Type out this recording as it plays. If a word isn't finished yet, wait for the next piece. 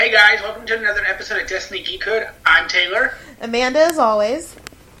Hey guys, welcome to another episode of Destiny Geekhood. I'm Taylor. Amanda, as always.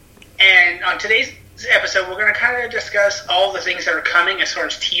 And on today's episode, we're going to kind of discuss all the things that are coming as far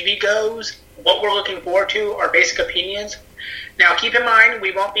as TV goes, what we're looking forward to, our basic opinions. Now, keep in mind,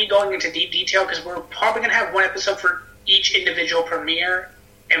 we won't be going into deep detail because we're probably going to have one episode for each individual premiere,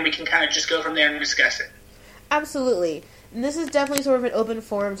 and we can kind of just go from there and discuss it. Absolutely. And this is definitely sort of an open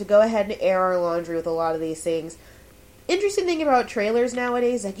forum to go ahead and air our laundry with a lot of these things. Interesting thing about trailers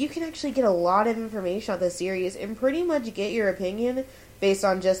nowadays, that you can actually get a lot of information on the series and pretty much get your opinion based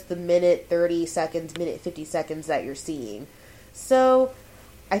on just the minute 30 seconds, minute 50 seconds that you're seeing. So,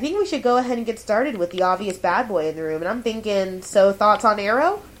 I think we should go ahead and get started with the obvious bad boy in the room. And I'm thinking, so thoughts on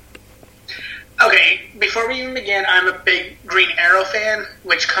Arrow? Okay, before we even begin, I'm a big Green Arrow fan,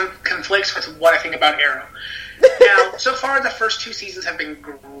 which conflicts with what I think about Arrow. Now, so far the first two seasons have been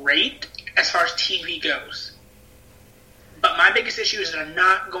great as far as TV goes. But my biggest issue is they're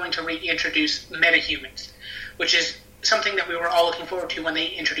not going to reintroduce metahumans, which is something that we were all looking forward to when they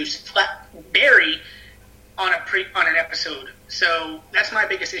introduced Barry on an episode. So that's my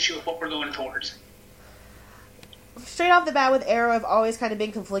biggest issue with what we're going towards. Straight off the bat with Arrow, I've always kind of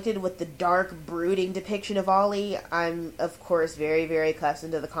been conflicted with the dark, brooding depiction of Ollie. I'm, of course, very, very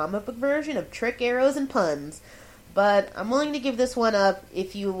accustomed to the comic book version of trick arrows and puns. But I'm willing to give this one up,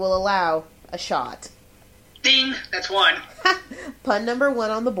 if you will allow, a shot. Ding! That's one. Pun number 1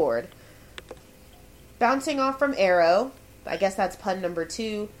 on the board. Bouncing off from Arrow, I guess that's pun number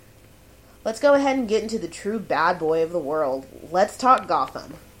 2. Let's go ahead and get into the true bad boy of the world. Let's talk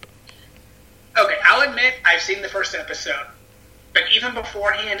Gotham. Okay, I'll admit I've seen the first episode. But even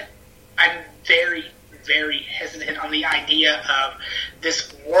beforehand, I'm very, very hesitant on the idea of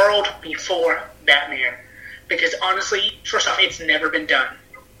this world before Batman. Because honestly, first off, it's never been done.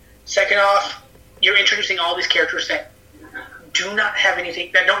 Second off, you're introducing all these characters that do not have anything,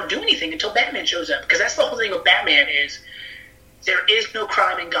 that don't do anything until Batman shows up. Because that's the whole thing with Batman is, there is no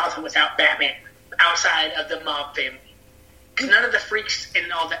crime in Gotham without Batman, outside of the mob family. Because none of the freaks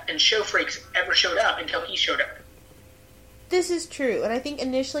and all that, and show freaks ever showed up until he showed up. This is true, and I think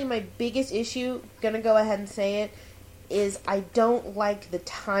initially my biggest issue, gonna go ahead and say it, is I don't like the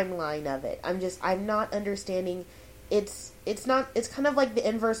timeline of it. I'm not understanding. It's kind of like the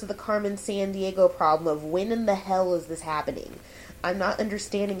inverse of the Carmen Sandiego problem of when in the hell is this happening? I'm not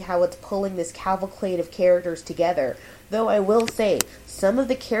understanding how it's pulling this cavalcade of characters together. Though I will say, some of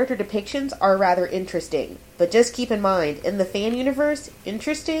the character depictions are rather interesting. But just keep in mind, in the fan universe,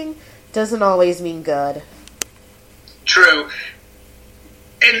 interesting doesn't always mean good. True.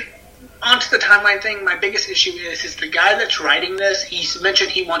 And onto the timeline thing, my biggest issue is the guy that's writing this, he's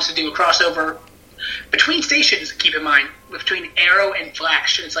mentioned he wants to do a crossover between stations, keep in mind, between Arrow and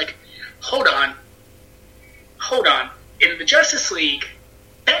Flash. And it's like, hold on. In the Justice League,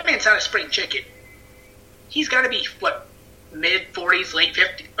 Batman's not a spring chicken. He's got to be, what, mid-40s,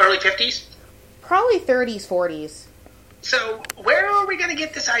 early 50s? Probably 30s, 40s. So, where are we going to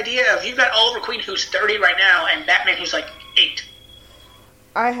get this idea of, you've got Oliver Queen who's 30 right now, and Batman who's like 8?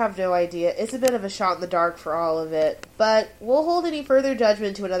 I have no idea. It's a bit of a shot in the dark for all of it. But we'll hold any further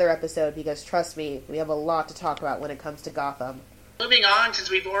judgment to another episode, because trust me, we have a lot to talk about when it comes to Gotham. Moving on,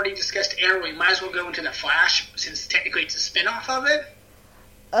 since we've already discussed Arrow, we might as well go into the Flash, since technically it's a spin-off of it.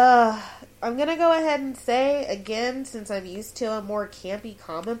 I'm gonna go ahead and say, again, since I'm used to a more campy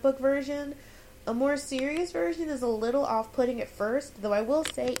comic book version, a more serious version is a little off-putting at first, though I will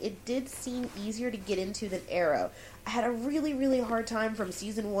say it did seem easier to get into than Arrow. I had a really, really hard time from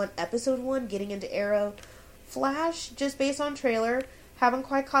Season 1, Episode 1, getting into Arrow. Flash, just based on trailer, haven't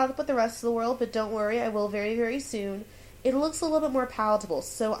quite caught up with the rest of the world, but don't worry, I will very, very soon. It looks a little bit more palatable,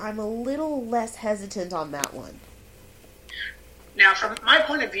 so I'm a little less hesitant on that one. Now, from my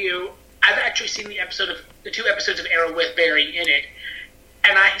point of view, I've actually seen the 2 episodes of Arrow with Barry in it,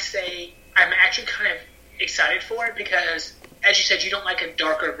 and I say I'm actually kind of excited for it because, as you said, you don't like a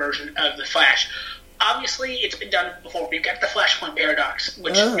darker version of the Flash. Obviously, it's been done before. We've got the Flashpoint Paradox,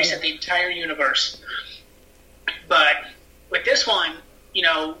 which reset the entire universe. But with this one, you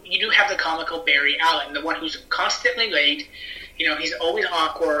do have the comical Barry Allen, the one who's constantly late. He's always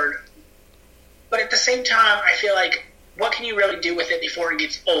awkward. But at the same time, I feel like, what can you really do with it before it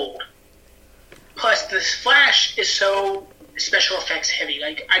gets old? Plus, this Flash is so special effects heavy.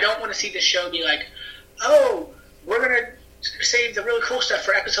 Like, I don't want to see the show be like, oh, we're going to save the really cool stuff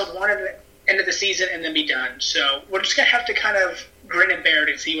for episode 1 at the end of the season and then be done. So we're just going to have to kind of grin and bear it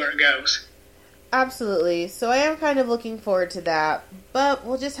and see where it goes. Absolutely. So I am kind of looking forward to that, but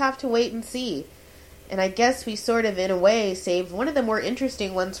we'll just have to wait and see. And I guess we sort of, in a way, saved one of the more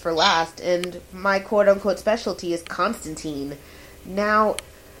interesting ones for last, and my quote-unquote specialty is Constantine. Now,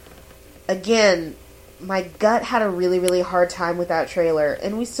 again, my gut had a really, really hard time with that trailer,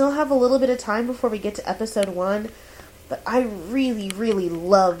 and we still have a little bit of time before we get to episode 1, but I really, really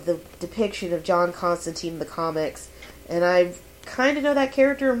love the depiction of John Constantine in the comics, and I kind of know that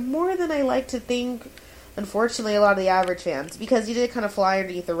character more than I like to think, unfortunately, a lot of the average fans, because he did kind of fly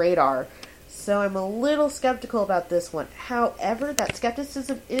underneath the radar. So I'm a little skeptical about this one. However, that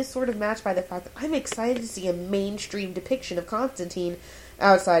skepticism is sort of matched by the fact that I'm excited to see a mainstream depiction of Constantine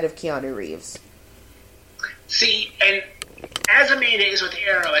outside of Keanu Reeves. See, and as Amanda is with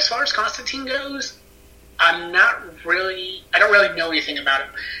Arrow, as far as Constantine goes, I don't really know anything about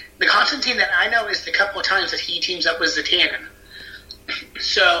him. The Constantine that I know is the couple of times that he teams up with Zatanna.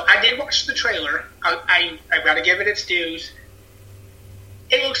 So I did watch the trailer. I've got to give it its dues.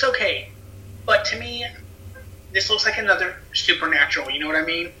 It looks okay. But to me, this looks like another Supernatural, you know what I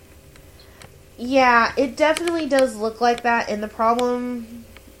mean? Yeah, it definitely does look like that, and the problem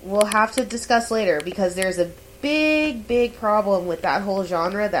we'll have to discuss later, because there's a big, big problem with that whole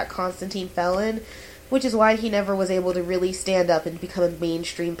genre that Constantine fell in, which is why he never was able to really stand up and become a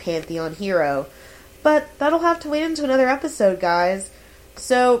mainstream pantheon hero. But that'll have to wait into another episode, guys.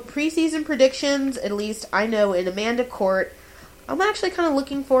 So, preseason predictions, at least I know in Amanda Court, I'm actually kind of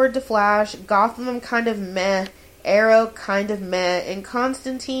looking forward to Flash. Gotham, I'm kind of meh. Arrow, kind of meh. And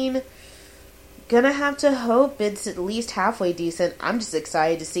Constantine, gonna have to hope it's at least halfway decent. I'm just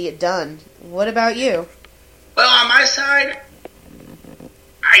excited to see it done. What about you? Well, on my side,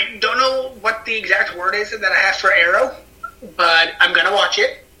 I don't know what the exact word is that I have for Arrow, but I'm gonna watch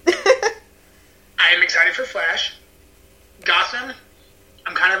it. I am excited for Flash. Gotham,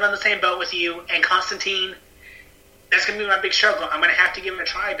 I'm kind of on the same boat with you. And Constantine, that's going to be my big struggle. I'm going to have to give him a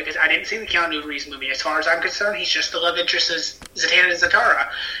try because I didn't see the Keanu Reeves movie. As far as I'm concerned, he's just the love interest of Zatanna and Zatara.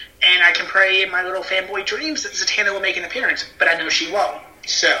 And I can pray in my little fanboy dreams that Zatanna will make an appearance, but I know she won't.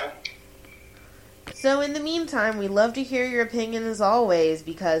 So in the meantime, we love to hear your opinion as always,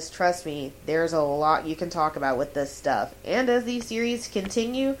 because trust me, there's a lot you can talk about with this stuff. And as these series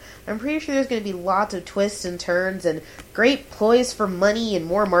continue, I'm pretty sure there's going to be lots of twists and turns and great ploys for money and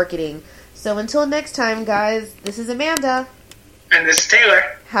more marketing. So until next time, guys, this is Amanda. And this is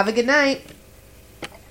Taylor. Have a good night.